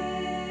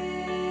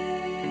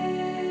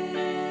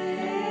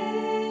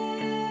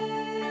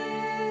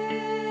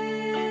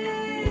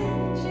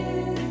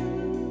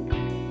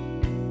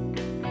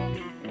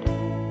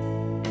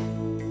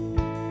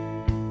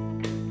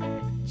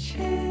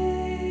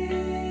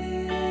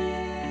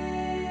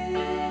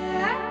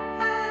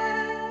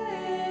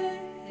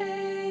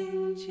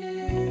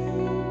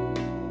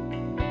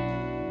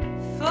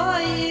for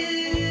you.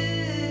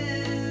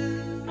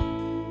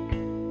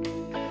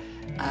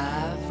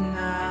 I've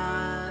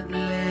not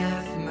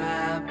left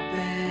my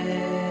bed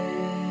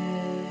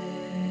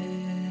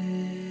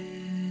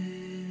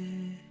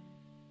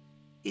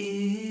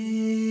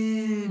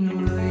in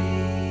weeks.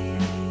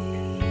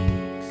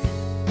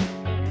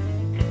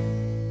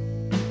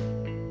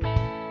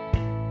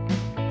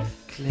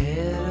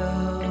 Cledo,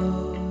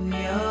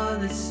 you're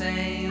the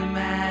same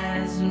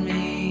as me.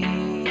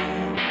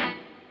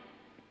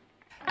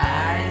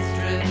 Eyes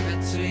drift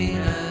between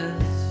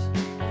us,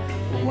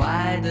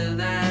 wider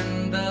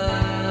than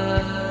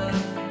blood.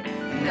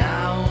 And I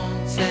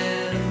won't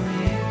tell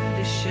you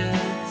to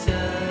shut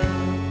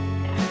up,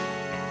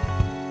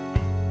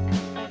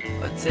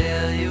 or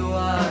tell you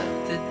what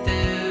to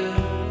do.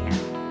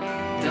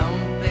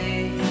 Don't be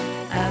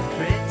a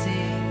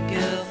pretty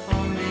girl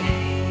for me,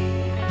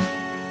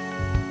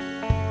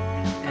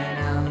 and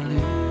I'll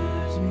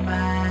lose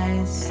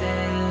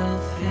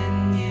myself in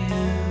you.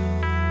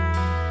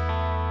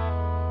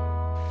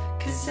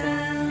 'Cause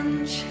I'm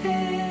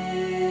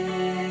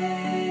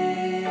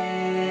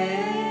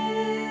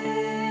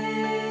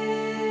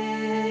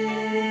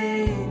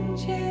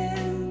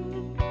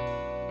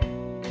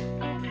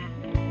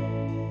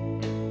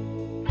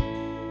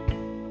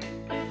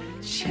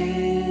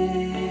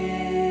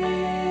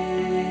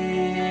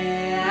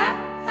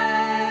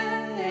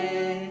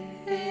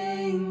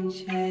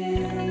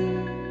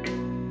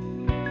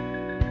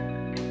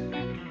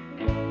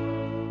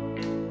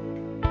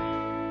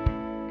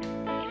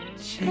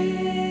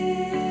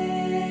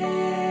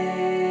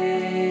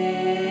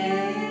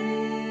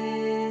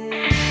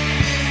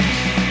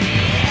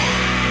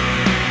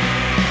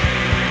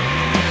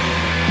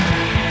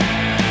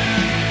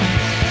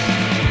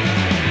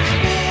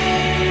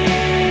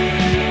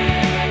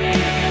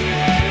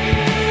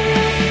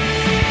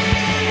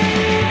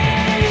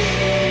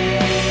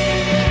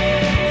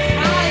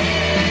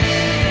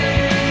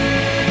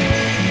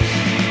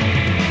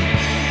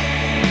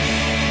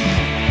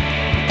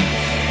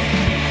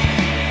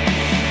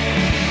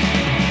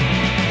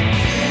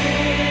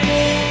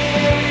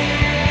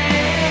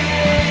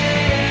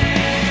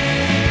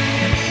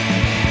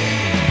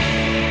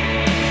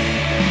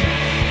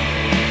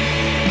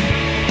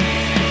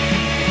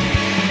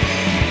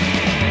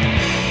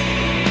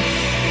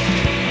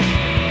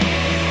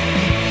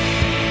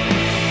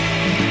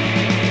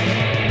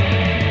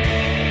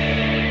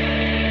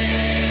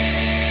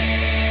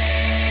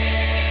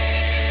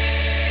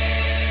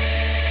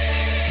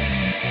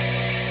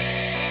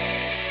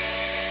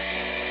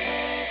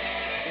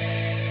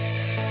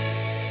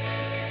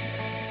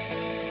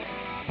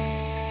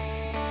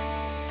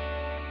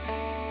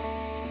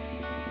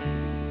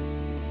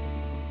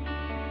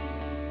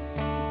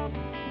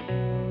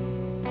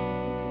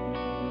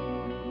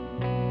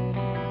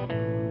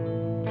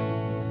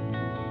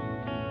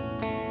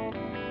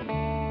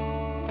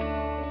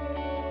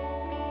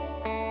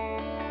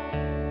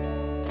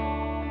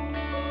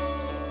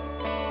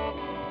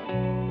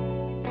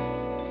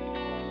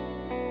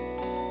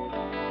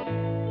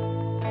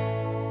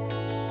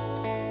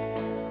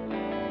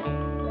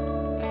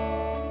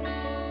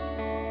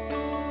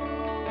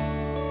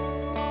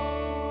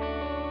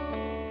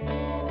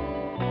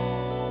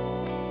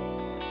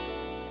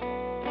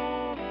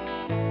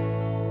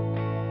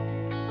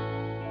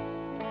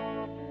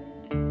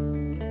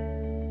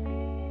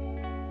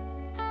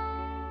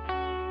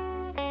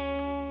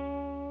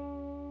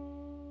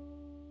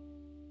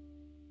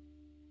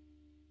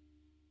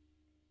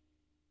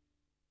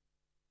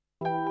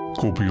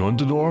Go beyond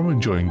the norm and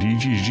join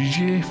DJ's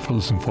DJ for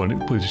the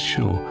Symphonic Blues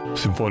Show.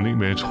 Symphonic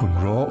metal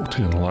and rock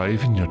to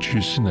enliven your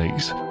Tuesday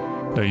nights.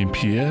 9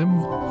 p.m.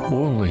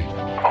 only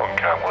on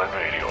Camglen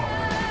Radio.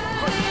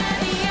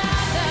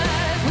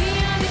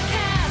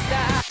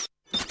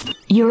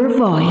 Your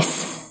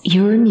voice,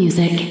 your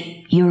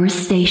music, your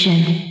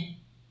station.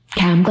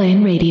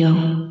 Camglen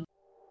Radio.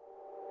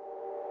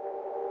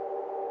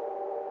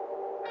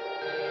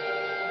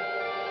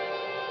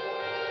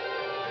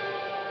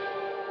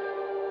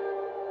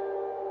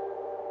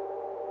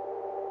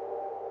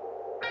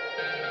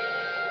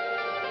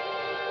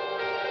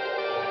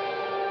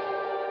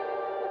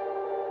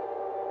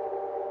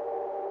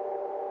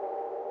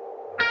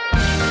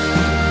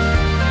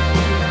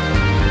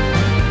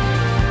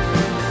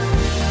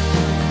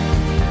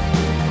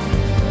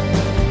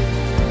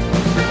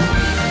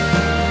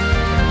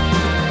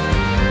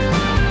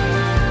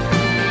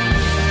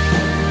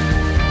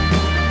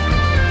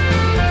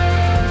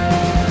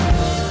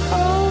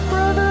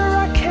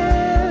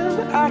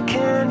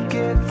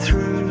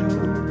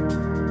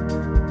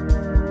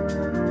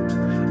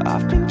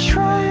 I've been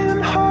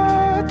trying hard.